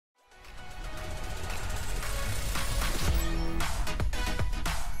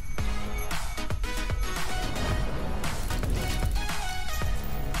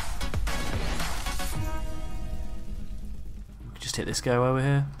just hit this guy while we're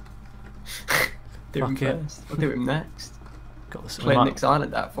here. Do him Fuck it. first. I'll do him next. Got this. Clear Nick's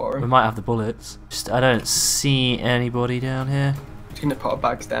Island out for We him. might have the bullets. I don't see anybody down here. Just gonna put our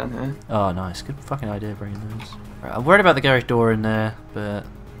bags down here. Oh, nice. Good fucking idea bringing those. Right, I'm worried about the garage door in there, but...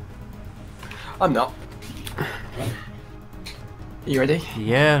 I'm not. Are you ready?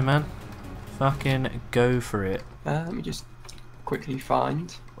 Yeah, man. Fucking go for it. Let me just quickly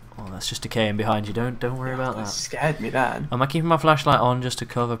find. Oh, that's just decaying behind you. Don't worry about That that. scared me then. Am I keeping my flashlight on just to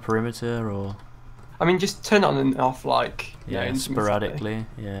cover perimeter, or...? I mean, just turn it on and off, like, you know, Yeah, intermittently. sporadically,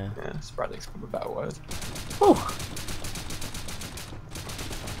 yeah. Yeah, sporadic's probably a better word. Whew.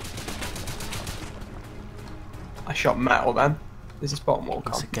 I shot metal then. There's this bottom wall.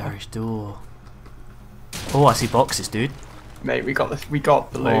 That's a campfire. garage door. Oh, I see boxes, dude. Mate, we got the loot.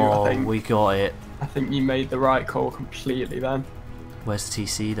 Oh, I think. we got it. I think you made the right call completely then. Where's the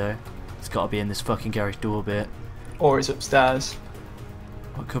TC though? It's got to be in this fucking garage door bit. Or it's upstairs.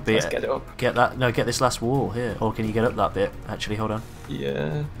 What could be Let's it? get it up. Get that? No, get this last wall here. Or can you get up that bit? Actually, hold on.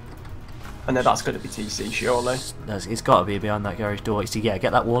 Yeah. And then that's going to be TC, surely. No, it's got to be behind that garage door. So yeah,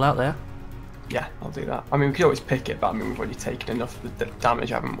 get that wall out there. Yeah, I'll do that. I mean, we could always pick it, but I mean, we've already taken enough of the damage,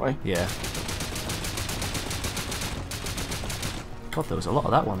 haven't we? Yeah. God, there was a lot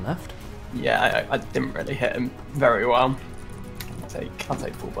of that one left. Yeah, I didn't really hit him very well. I'll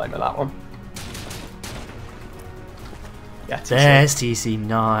take full blame of that one. Yeah, TC. There's TC.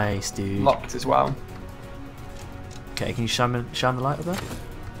 Nice, dude. Locked as well. Okay, can you shine the light up there?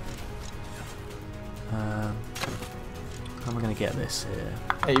 How am I going to get this here?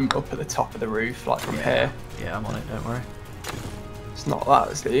 Aim up at the top of the roof, like from here. Yeah, I'm on it, don't worry. It's not that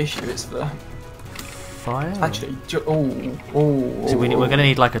that's the issue, it's the... Fire? Actually, So we're going to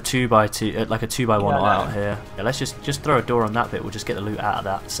need like a 2x2, like a 2x1 Yeah, out here. Yeah, let's just throw a door on that bit. We'll just get the loot out of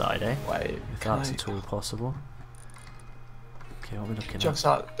that side, eh? Wait, If that's at all possible. Okay, what are we looking at? Just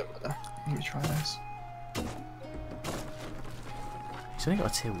out. Let me try this. He's only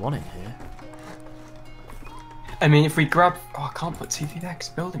got a tier 1 in here. I mean, if we grab... Oh, I can't put TV there because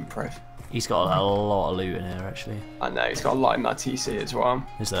building proof. He's got a lot of loot in here, actually. I know, he's got a lot in that TC as well.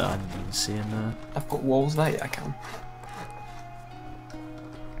 Is there? I didn't even see in there. I've got walls there, yeah, I can.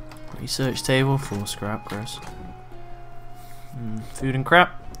 Research table, full scrap, gross. Food and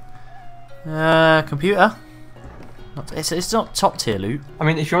crap. Computer. It's not top tier loot. I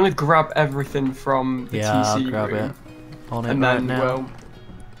mean, if you want to grab everything from the Yeah, I'll TC grab room, it. On it and right then, now. well,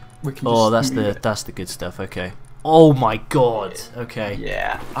 we can Oh, just move it. that's the good stuff. Okay. Oh my god. Okay.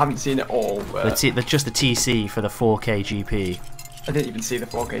 Yeah, I haven't seen it all, but Just the TC for the 4K GP. I didn't even see the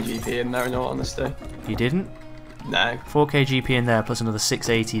 4K GP in there, in all honesty. You didn't? No. 4K GP in there, plus another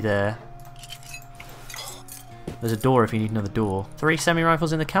 680 there. There's a door if you need another door. 3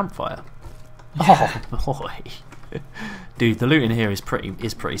 semi-rifles in the campfire. Yeah. Oh boy. Dude, the loot in here is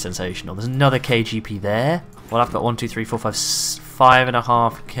pretty sensational. There's another KGP there. Well, I've got 1, 2, 3, 4, 5,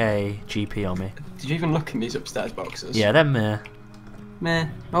 5.5k GP on me. Did you even look in these upstairs boxes? Yeah, them there. Meh.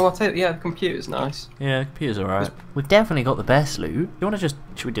 Oh, I'll take. Yeah, the computer's nice. Yeah, the computer's alright. We've definitely got the best loot. You want to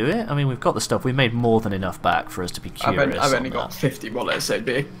should we do it? I mean, we've got the stuff. We've made more than enough back for us to be curious. I've only on got that. 50 bullets, so it'd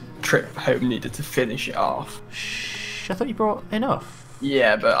be a trip home needed to finish it off. Shh, I thought you brought enough.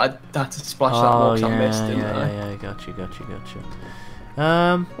 Yeah, but I had to splash that Oh wall 'cause I missed, didn't I? yeah, gotcha.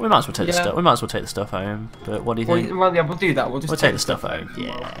 We might as well take the stuff. We might as well take the stuff home. But what do you think? Well, yeah, we'll do that. We'll just We'll take the stuff home.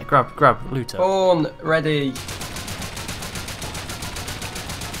 Yeah, grab loot up. Spawn ready.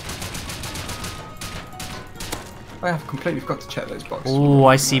 I have completely forgot to check those boxes. Oh,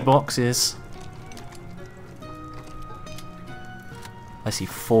 I see boxes. I see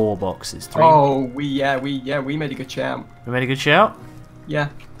 4 boxes. 3. Oh, we made a good shout. We made a good shout. Yeah,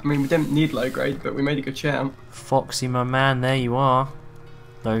 I mean we didn't need low grade, but we made a good shout. Foxy, my man, there you are.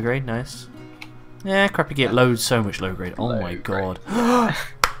 Low grade, nice. Yeah, crappy get loads, so much low grade. Oh Low my grade. god.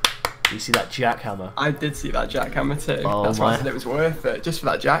 You see that jackhammer? I did see that jackhammer too. Oh, That's why I my. said it was worth it, just for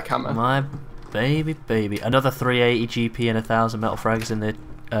that jackhammer. My baby. Another 380 GP and 1,000 metal frags in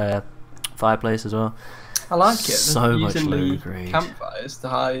the fireplace as well. I like it. So much using low the grade. campfires to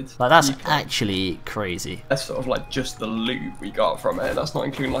hide. Like, that's people. actually crazy. That's sort of like just the loot we got from it. That's not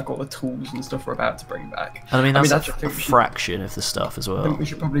including like all the tools and stuff we're about to bring back. And I mean, that's actually, I a think we should- fraction of the stuff as I well. think we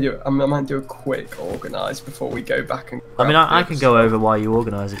should probably do it. I might do a quick organise before we go back and. I mean, grab I the can other go stuff. over while you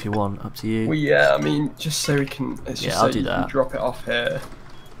organise if you want. Up to you. Well, yeah, I mean, just so we can. It's just Yeah, so I'll do you can that. drop it off here.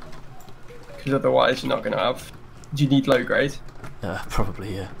 Because otherwise, you're not going to have. Do you need low grade?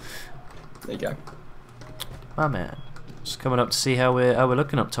 Probably, yeah. There you go. My man. Just coming up to see how we're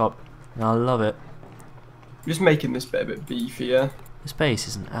looking up top. And I love it. I'm just making this bit a bit beefier. This base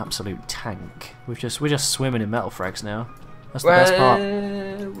is an absolute tank. We're just swimming in metal frags now. That's the best part.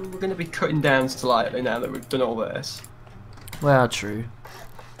 We're going to be cutting down slightly now that we've done all this. Well, true.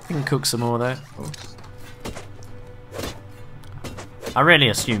 We can cook some more though. I really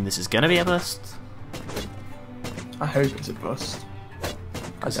assume this is going to be a bust. I hope it's a bust.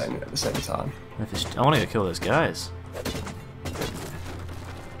 I don't at the same time. I want to go kill those guys.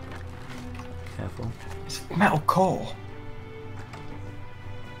 Careful. It's metal core.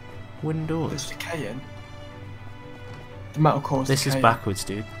 Wooden doors. It's decaying. The metal core is This decaying. is backwards,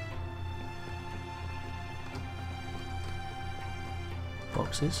 dude.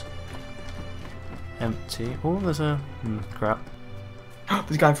 Boxes. Empty. Oh, there's a... crap.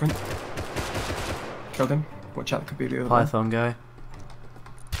 There's a guy in front. Killed him. Watch out, could be the other Python guy.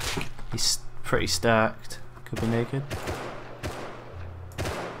 He's pretty stacked. Could be naked.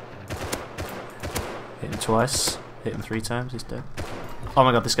 Hit him twice. Hit him 3 times. He's dead. Oh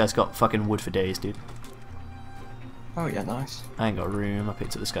my god, this guy's got fucking wood for days, dude. Oh yeah, nice. I ain't got room. I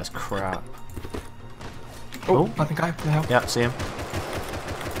picked up this guy's crap. Oh, Python guy, what the hell? Yeah, see him.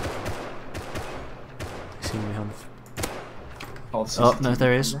 See him behind the... Oh, no,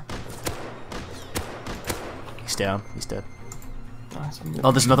 there he is. He's down. He's dead. Nice.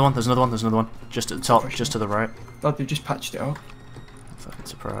 Oh, there's another one. There's another one. There's another one. Just at the top. Just to the right. Oh, they've just patched it up. I'm fucking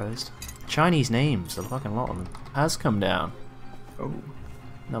surprised. Chinese names. There's a fucking lot of them. Has come down. Oh.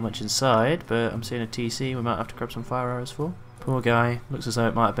 Not much inside, but I'm seeing a TC. We might have to grab some fire arrows for. Poor guy. Looks as though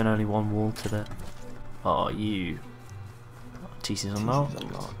it might have been only one wall to the... Oh, you. TC's unlocked.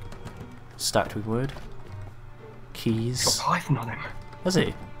 Stacked with wood. Keys. Got Python on him. Has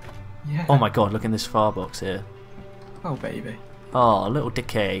he? Yeah. Oh my god, look in this far box here. Oh baby. Oh, a little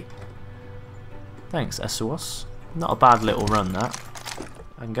decay. Thanks, Esuos. Not a bad little run, that.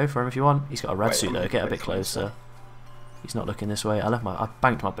 I can go for him if you want. He's got a red suit though, get a bit closer. He's not looking this way. I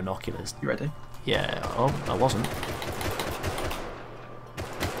banked my binoculars. You ready? Yeah, oh, I wasn't.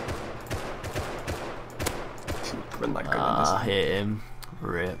 Run that gun, Hit him.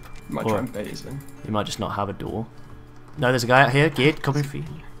 Rip. you might try and bait him. He might just not have a door. No, there's a guy out here, geared, coming for you.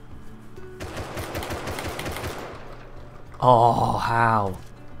 Oh, how?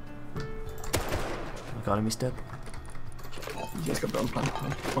 I got him, he's dead. You just got the wrong plan.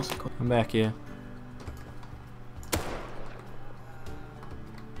 What's it called? I'm back here.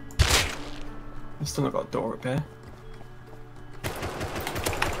 I've still not got a door up here.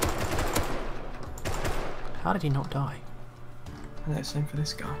 How did he not die? I know, same for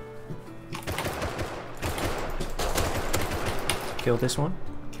this guy. Killed this one.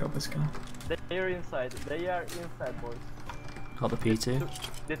 Killed this guy. They are inside. They are inside, boys. Got the P2.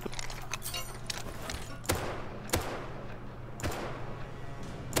 They took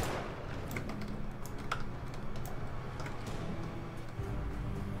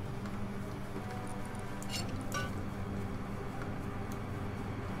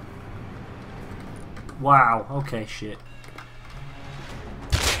Wow, okay, shit.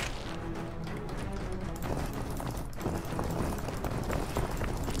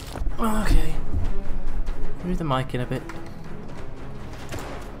 Okay. Move the mic in a bit.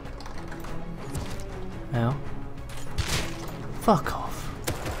 Now. Fuck off.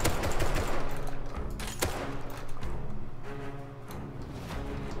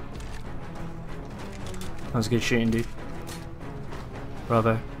 That was good shooting, dude.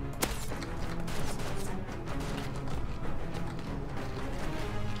 Bravo.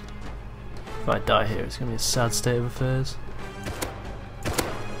 If I die here, it's gonna be a sad state of affairs.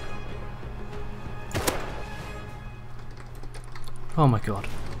 Oh my god.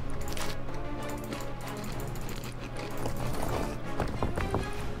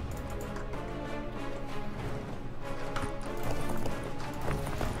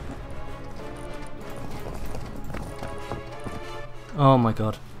 Oh my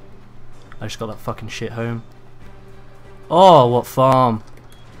god. I just got that fucking shit home. Oh, what farm.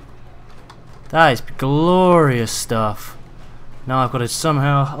 That is glorious stuff. Now I've got to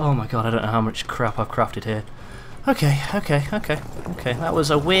somehow... Oh my god, I don't know how much crap I've crafted here. Okay. That was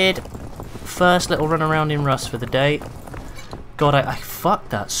a weird first little run around in Rust for the day. God, I fucked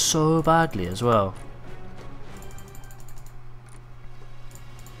that so badly as well.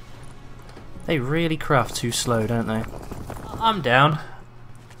 They really craft too slow, don't they? I'm down.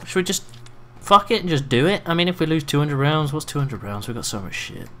 Should we just fuck it and just do it? I mean, if we lose 200 rounds, what's 200 rounds? We've got so much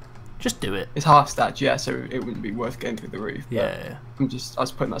shit. Just do it. It's half stats, yeah, so it wouldn't be worth getting through the roof. Yeah. I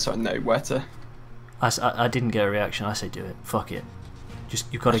was putting that sort of note where to. I didn't get a reaction. I say do it. Fuck it.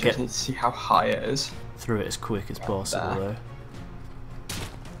 Just you've got to Just get need to see how high it is. through it as quick as possible, There. though.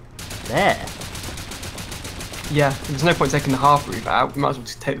 There. Yeah, there's no point taking the half roof out. We might as well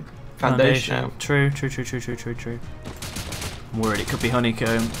just take the foundation out. True. I'm worried it could be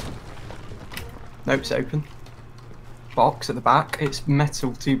honeycomb. Nope, it's open. Box at the back. It's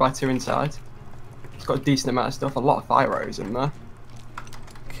metal 2x2 inside. It's got a decent amount of stuff. A lot of fire arrows in there.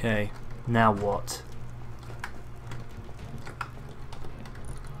 Okay, now what?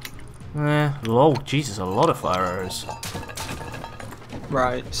 Oh, Jesus, a lot of fire arrows.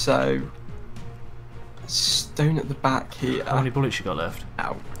 Right, so stone at the back here. How many bullets you got left?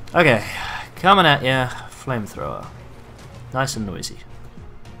 Ow. Okay, coming at ya. Flamethrower. Nice and noisy.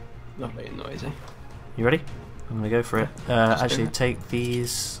 Lovely and noisy. You ready? I'm gonna go for it. Let's Actually, do it. take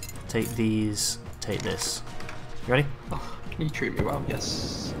these, take this. You ready? Oh, you treat me well,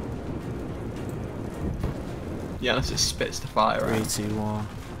 yes. Yeah, this just spits the fire 3, out. 2, 1.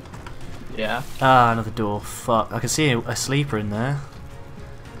 Yeah. Ah, another door. Fuck. I can see a sleeper in there.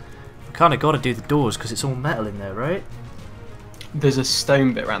 I kind of got to do the doors because it's all metal in there, right? There's a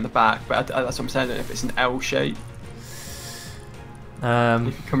stone bit around the back, but that's what I'm saying. If it's an L shape, if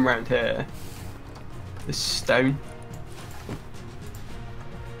you come around here, there's stone.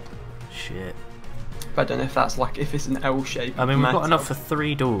 Shit. But I don't know if that's like if it's an L shape. I mean, we've got metal. enough for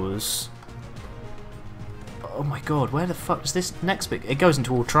 3 doors. Oh my god, where the fuck is this next bit? It goes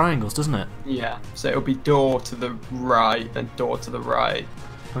into all triangles, doesn't it? Yeah. So it'll be door to the right, then door to the right.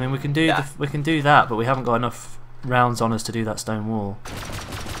 I mean, we can do Yeah. we can do that, but we haven't got enough rounds on us to do that stone wall.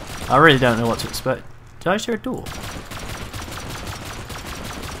 I really don't know what to expect. Did I hear a door?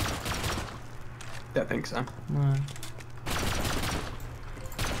 Don't think so. No.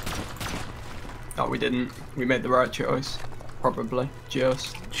 Oh, we didn't. We made the right choice. Probably.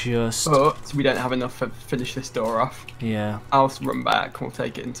 Just. But we don't have enough to finish this door off. Yeah. I'll run back. We'll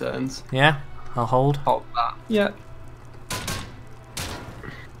take it in turns. Yeah. I'll hold. Hold that. Yeah.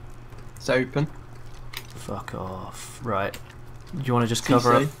 It's open. Fuck off. Right. Do you want to just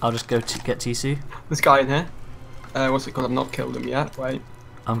cover TC? it? I'll just go to get TC. This guy in here. What's it called? I've not killed him yet. Wait.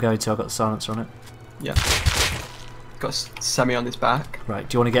 I'm going to. I've got the silencer on it. Yeah. Got a semi on his back. Right.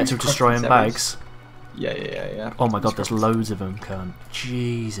 Do you want to get to He's destroying crafting bags? Yeah. Oh my god, He's there's loads of them, cunt.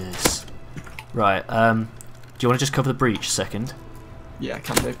 Jesus. Right. Do you want to just cover the breach a second? Yeah,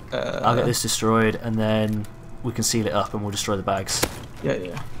 can do. I'll get this destroyed, and then we can seal it up, and we'll destroy the bags.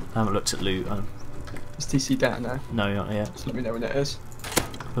 Yeah. I haven't looked at loot. Is TC down now? No, not yet. Just let me know when it is.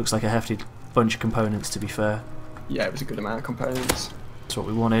 Looks like a hefty bunch of components, to be fair. Yeah, it was a good amount of components. That's what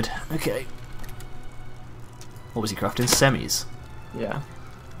we wanted. Okay. What was he crafting? Semis. Yeah.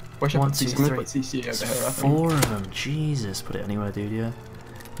 Wish I One, put two, TC, I'm gonna three. put TC over There's here, I think. 4 of them. Jesus. Put it anywhere, dude, yeah.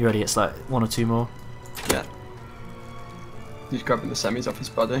 You ready? It's like 1 or 2 more. Yeah. He's grabbing the semis off his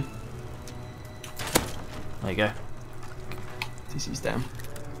body. There you go. TC's down.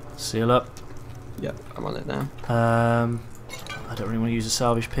 Seal up. Yep, I'm on it now. I don't really want to use a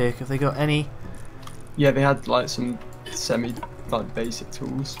salvage pick. Have they got any? Yeah, they had like some semi like basic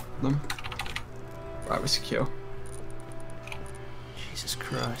tools on them. Right, we're secure. Jesus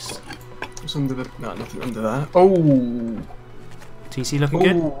Christ. What's under the no, nothing under there. Oh, TC looking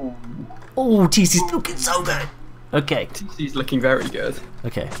good? Ooh. Oh, TC's looking so good. Okay. TC's looking very good.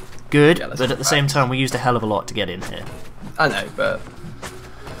 Okay. Good, Yeah, let's but go at the back. same time we used a hell of a lot to get in here. I know, but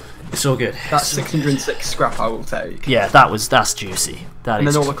It's all good. that's 606 scrap I will take. Yeah, that's juicy. That And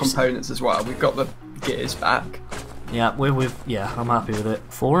is then all the juicy. components as well. We've got the gears back. Yeah, yeah, I'm happy with it.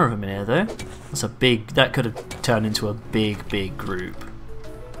 4 of them in here though. That's a big. That could have turned into a big group.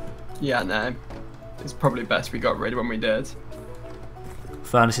 Yeah, no. It's probably best we got rid when we did.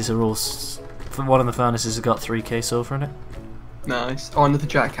 Furnaces are all. One of the furnaces has got 3k silver in it. Nice. Oh, another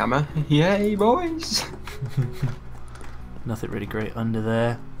jackhammer. Yay, boys! Nothing really great under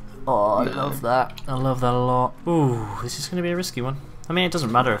there. Oh, I No. love that. I love that a lot. Ooh, this is going to be a risky one. I mean, it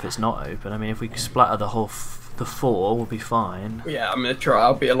doesn't matter if it's not open. I mean, if we splatter the whole the 4, we'll be fine. Yeah, I'm gonna try.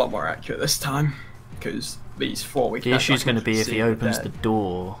 I'll be a lot more accurate this time because these 4 we The can. issue's going to be if he opens the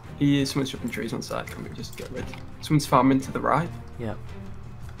door. He is. Someone's chopping trees on side. Can we just get rid? Someone's farming to the right. Yep.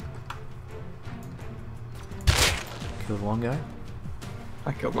 Killed one guy.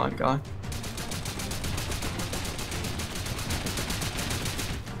 I killed my guy.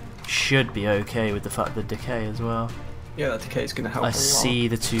 Should be okay with the fact that decay as well. Yeah, that decay is gonna help. I a lot. see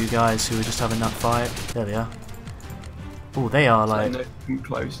the 2 guys who were just having that fight. There they are. Oh, they are like. So no,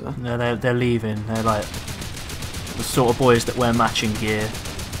 closer. No, they're leaving. They're like the sort of boys that wear matching gear.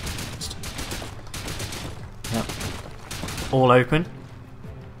 Yep. All open.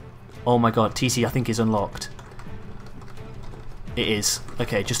 Oh my god, TC I think is unlocked. It is.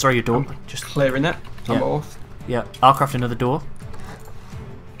 Okay, just throw your door. Just Clearing it. I'm Yeah. off. yeah. I'll craft another door.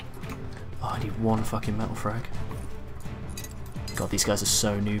 Oh, I need 1 fucking metal frag. God, these guys are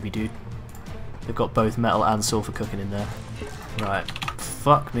so newbie, dude. They've got both metal and sulfur cooking in there. Right.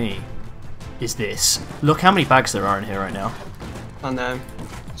 Fuck me. Is this? Look how many bags there are in here right now. I know.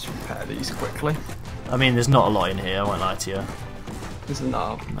 Let's repair these quickly. I mean, there's not a lot in here, I won't lie to you. There's a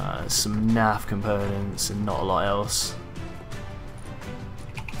knob. There's some NAF components and not a lot else.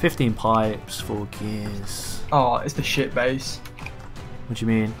 15 pipes, 4 gears. Oh, it's the shit base. What do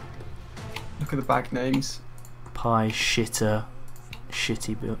you mean? Look at the bag names. Pie, shitter,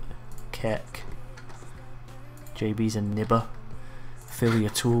 shitty keck. JB's a nibber. Fill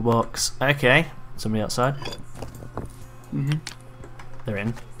your toolbox. Okay, somebody outside. They're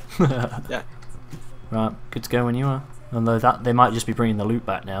in. Yeah. Right, good to go when you are. Although that they might just be bringing the loot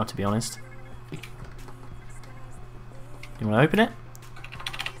back now, to be honest. You want to open it?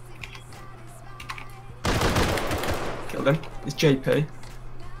 Killed him. It's JP.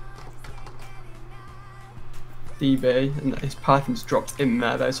 DB, and his python's dropped in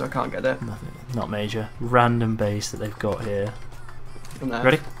there though, so I can't get it. Nothing, not major. Random base that they've got here. And there.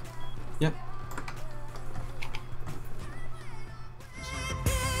 Ready?